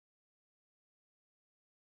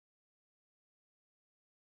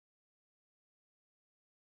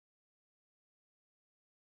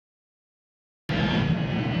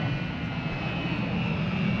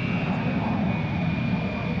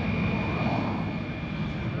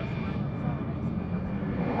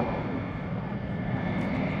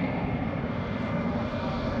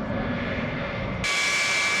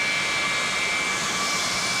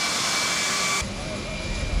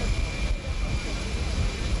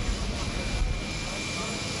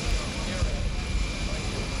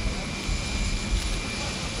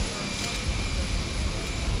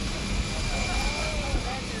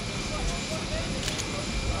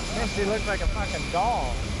She looks like a fucking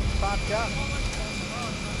doll. Popped up. Yeah,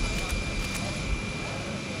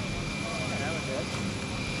 that was good.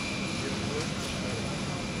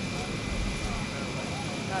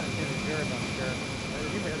 Not as good as yours, I'm sure.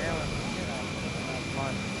 You've been nailing the shit out of it for the last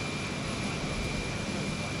month.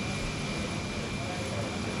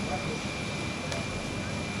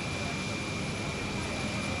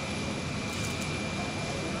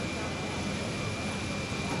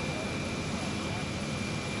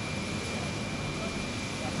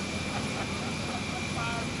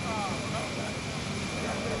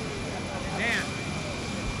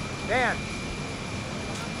 Dan.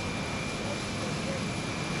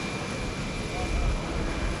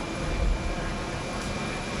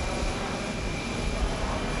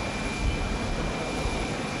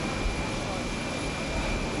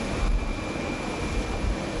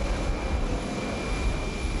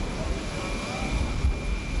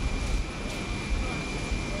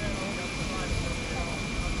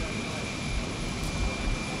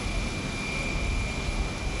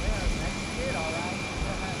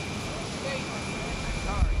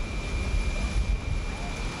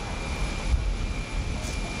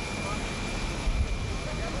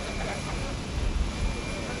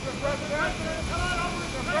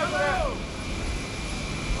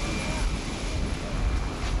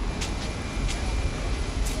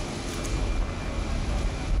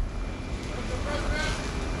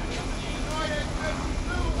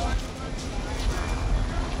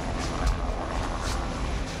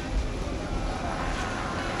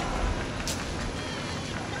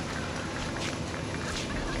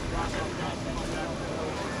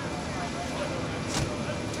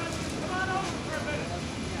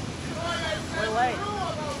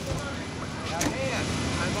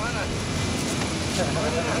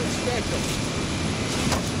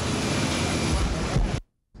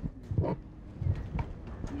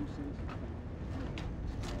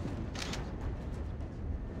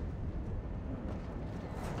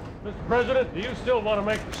 Mr. President, do you still want to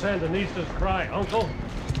make the Sandinistas cry uncle?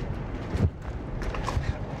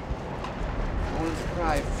 I want to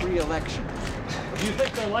cry free elections. Do you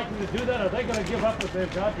think they're likely to do that? Are they going to give up what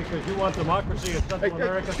they've got because you want democracy in Central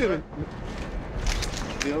America? Sir?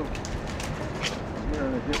 Bill, we're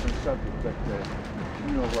on a different subject, but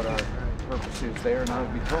you know what our purpose is there, and I'll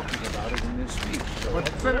be talking about it in this speech. So But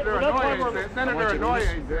Senator Inouye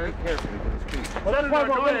says, very carefully to the speech. Well, that's why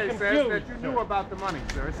we're getting says confused. that you knew about the money,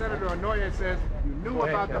 sir. Senator Inouye says you knew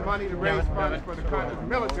about the money to raise funds for the country's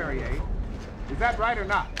military aid. Is that right or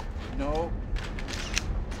not? No.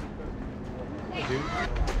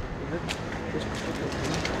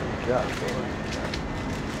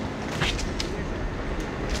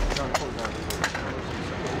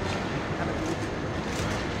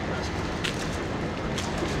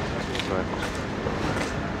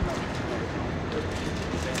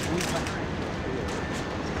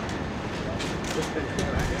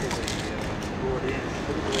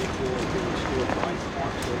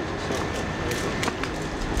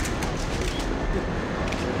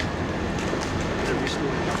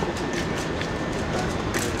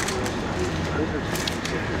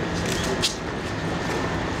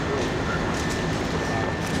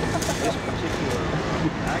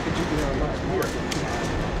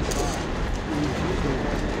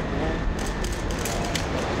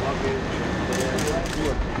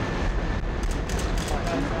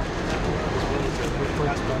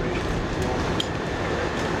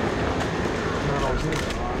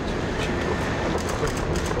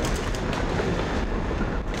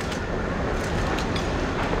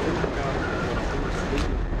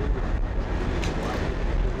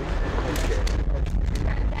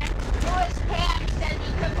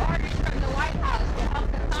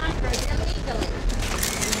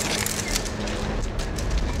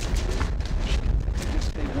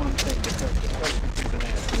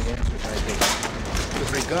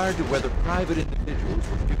 To whether private individuals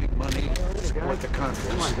were giving money to support the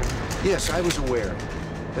Contras. Yes, I was aware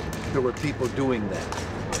that there were people doing that,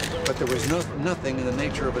 but there was nothing in the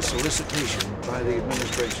nature of a solicitation by the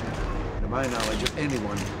administration, to my knowledge, of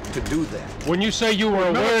anyone to do that. When you say you were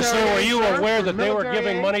aware, sir, were you aware that they were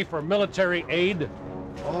giving money for military aid?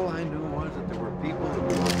 All I knew was that there were people who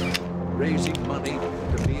were raising money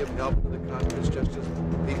to be of help to the Contras, just as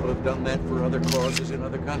people have done that for other causes in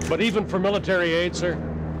other countries. But even for military aid, sir?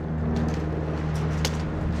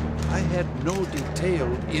 I had no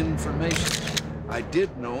detailed information. I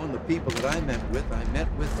did know, and the people that I met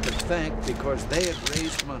with to thank because they had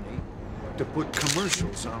raised money to put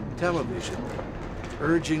commercials on television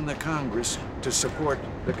urging the Congress to support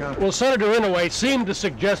the Congress. Well, Senator Inouye seemed to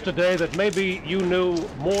suggest today that maybe you knew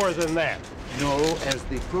more than that. No, as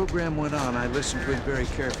the program went on, I listened to him very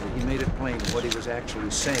carefully. He made it plain what he was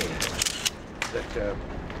actually saying. That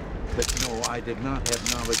no, I did not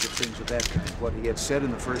have knowledge of things of that kind. What he had said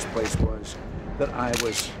in the first place was that I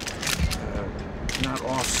was not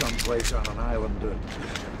off someplace on an island,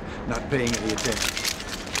 not paying any attention.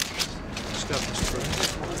 Stuff is true.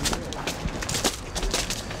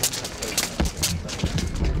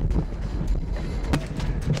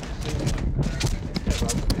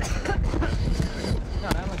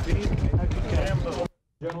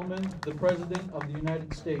 Gentlemen, the President of the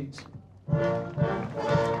United States.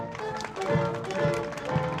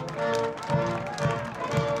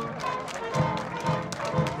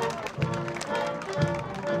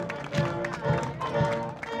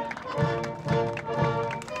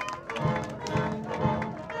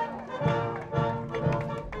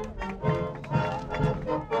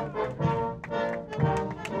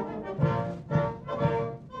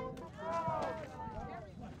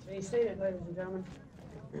 Be seated, ladies and gentlemen.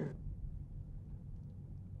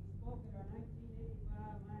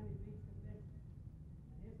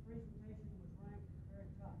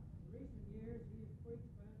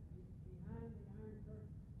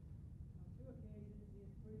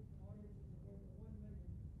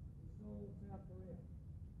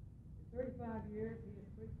 Years, he has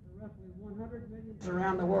preached to roughly 100 million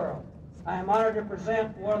around the world. I am honored to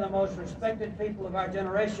present one of the most respected people of our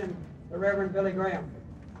generation, the Reverend Billy Graham.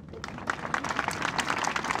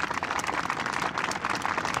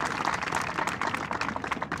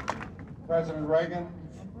 President Reagan,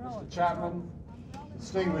 Mr. Chapman,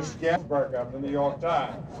 distinguished guest of the New York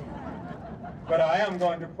Times. But I am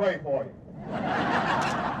going to pray for you.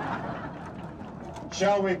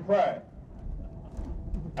 Shall we pray?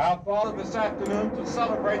 Our Father, this afternoon, to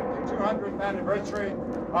celebrate the 200th anniversary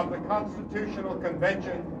of the Constitutional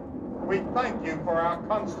Convention, we thank you for our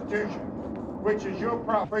Constitution, which is your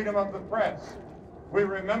freedom of the press. We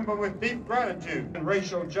remember with deep gratitude and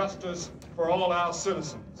racial justice for all our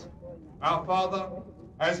citizens. Our Father,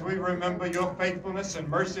 as we remember your faithfulness and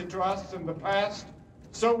mercy to us in the past,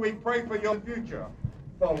 so we pray for your future,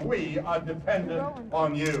 for we are dependent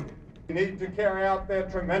on you. We need to carry out their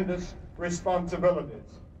tremendous responsibilities.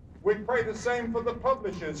 We pray the same for the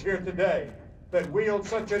publishers here today that wield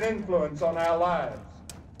such an influence on our lives.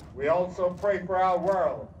 We also pray for our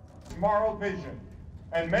world, moral vision,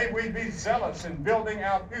 and may we be zealous in building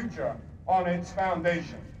our future on its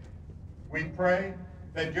foundation. We pray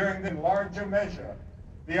that during the larger measure,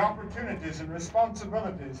 the opportunities and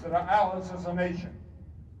responsibilities that are ours as a nation.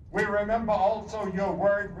 We remember also your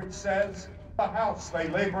word which says, the house they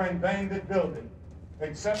labor in vain that build it,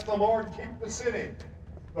 except the Lord keep the city,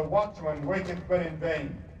 the watchman waketh but in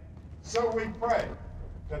vain. So we pray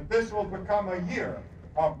that this will become a year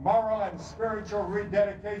of moral and spiritual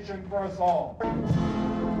rededication for us all.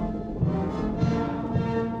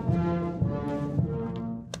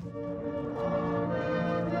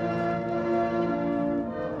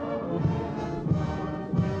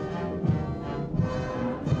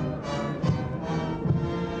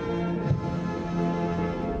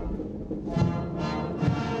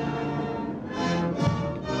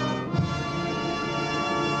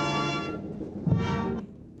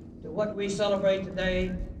 What we celebrate today,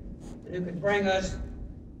 and who could bring us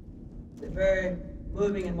the very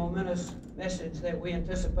moving and momentous message that we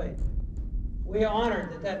anticipate. We are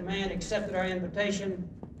honored that that man accepted our invitation.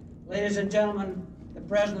 Ladies and gentlemen, the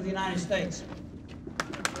President of the United States.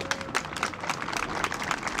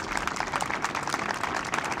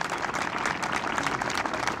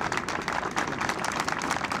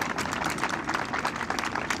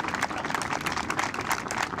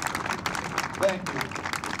 Thank you.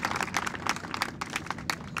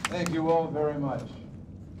 Thank you all very much.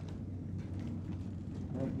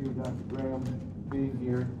 Thank you, Dr. Graham, for being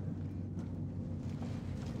here.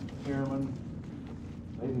 Chairman,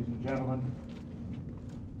 ladies and gentlemen.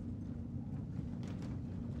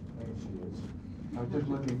 There she is. I was just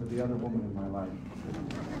looking for the other woman in my life.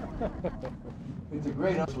 It's a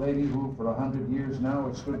great lady who, for 100 years now,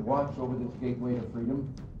 has stood watch over this gateway to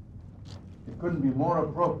freedom. It couldn't be more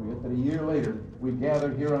appropriate that a year later we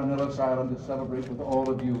gather here on Ellis Island to celebrate with all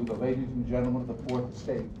of you, the ladies and gentlemen of the Fourth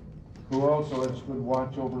Estate, who also have stood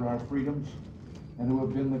watch over our freedoms and who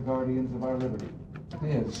have been the guardians of our liberty. It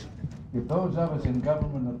is, if those of us in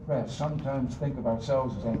government and the press sometimes think of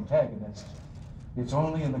ourselves as antagonists, it's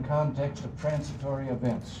only in the context of transitory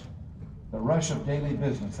events, the rush of daily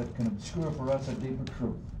business that can obscure for us a deeper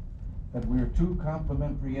truth, that we're two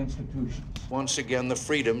complementary institutions. Once again, the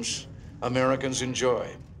freedoms Americans enjoy.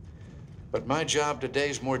 But my job today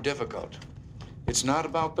is more difficult. It's not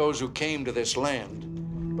about those who came to this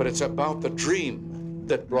land, but it's about the dream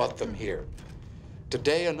that brought them here.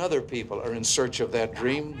 Today, another people are in search of that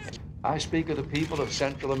dream. I speak of the people of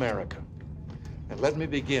Central America. And let me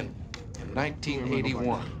begin in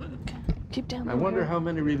 1981. Keep down. I wonder how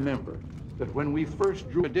many remember that when we first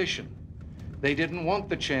drew addition, they didn't want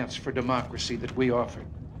the chance for democracy that we offered.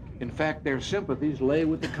 In fact, their sympathies lay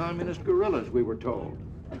with the communist guerrillas, we were told.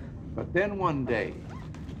 But then one day,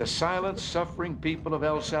 the silent, suffering people of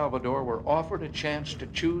El Salvador were offered a chance to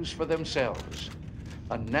choose for themselves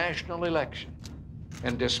a national election.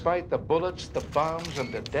 And despite the bullets, the bombs,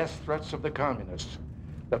 and the death threats of the communists,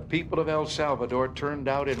 the people of El Salvador turned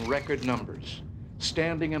out in record numbers,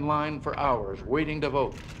 standing in line for hours, waiting to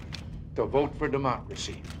vote for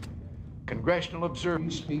democracy. Congressional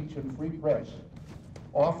observers, speech and free press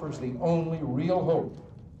offers the only real hope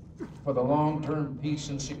for the long-term peace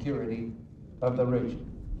and security of the region.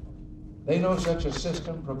 They know such a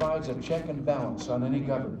system provides a check and balance on any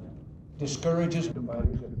government, discourages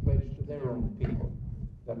dividers and pledge to their own people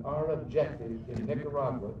that our objective in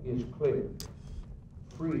Nicaragua is clear: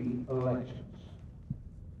 free elections.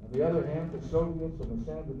 On the other hand, the Soviets and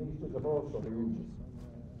the Sandinistas have also losing.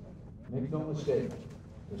 Make no mistake,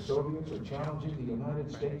 the Soviets are challenging the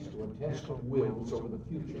United States to a test of wills over the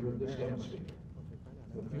future of this hemisphere.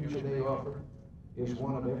 The future they offer is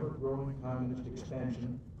one of ever-growing communist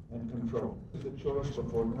expansion and control. It's a choice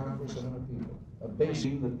before Congress and the people, a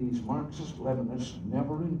basing that these Marxist-Leninists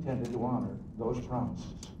never intended to honor those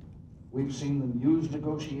promises. We've seen them use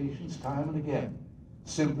negotiations time and again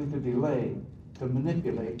simply to delay, to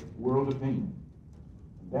manipulate world opinion.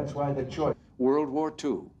 And that's why the choice. World War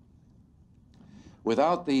II.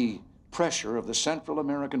 Without the pressure of the Central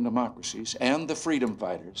American democracies and the freedom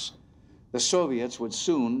fighters, the Soviets would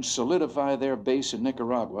soon solidify their base in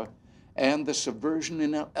Nicaragua, and the subversion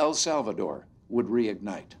in El Salvador would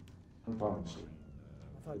reignite.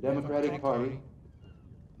 The Democratic Party,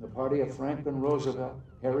 the party of Franklin Roosevelt,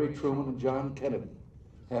 Harry Truman, and John Kennedy,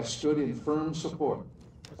 have stood in firm support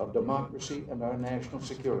of democracy and our national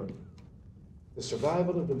security. The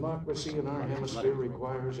survival of democracy in our hemisphere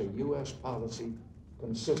requires a U.S. policy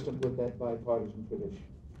consistent with that bipartisan tradition.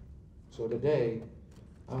 So today,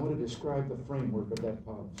 I want to describe the framework of that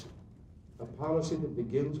policy. A policy that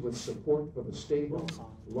begins with support for the stable,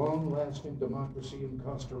 long-lasting democracy in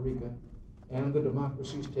Costa Rica and the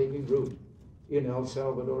democracies taking root in El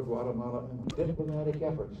Salvador, Guatemala, and diplomatic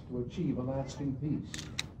efforts to achieve a lasting peace.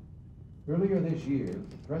 Earlier this year,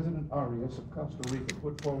 President Arias of Costa Rica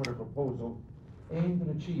put forward a proposal aimed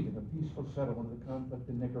at achieving a peaceful settlement of the conflict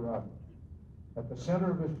in Nicaragua. At the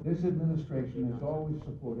center of this administration has always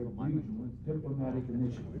supported regional diplomatic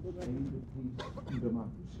initiatives aimed at peace and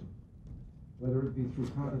democracy, whether it be through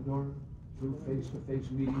Contador, through face-to-face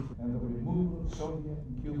meetings, and the removal of Soviet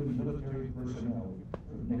and Cuban military personnel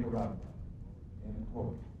from Nicaragua. End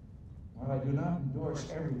quote. While I do not endorse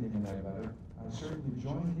everything in that letter, I certainly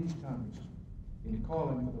join these congressmen in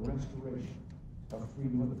calling for the restoration of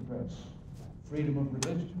freedom of the press, freedom of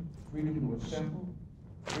religion, freedom to assemble,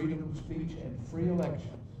 freedom of speech, and free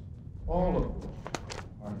elections, all of which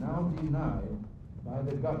are now denied by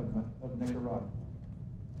the government of Nicaragua.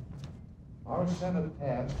 Our Senate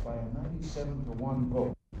passed by a 97-to-1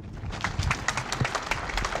 vote.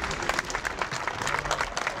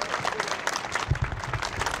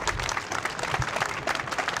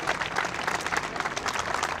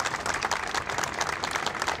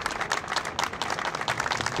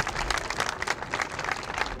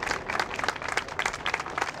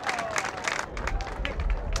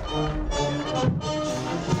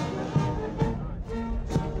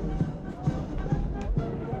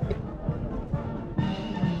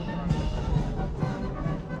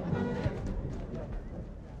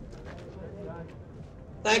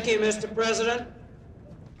 Thank you, Mr. President.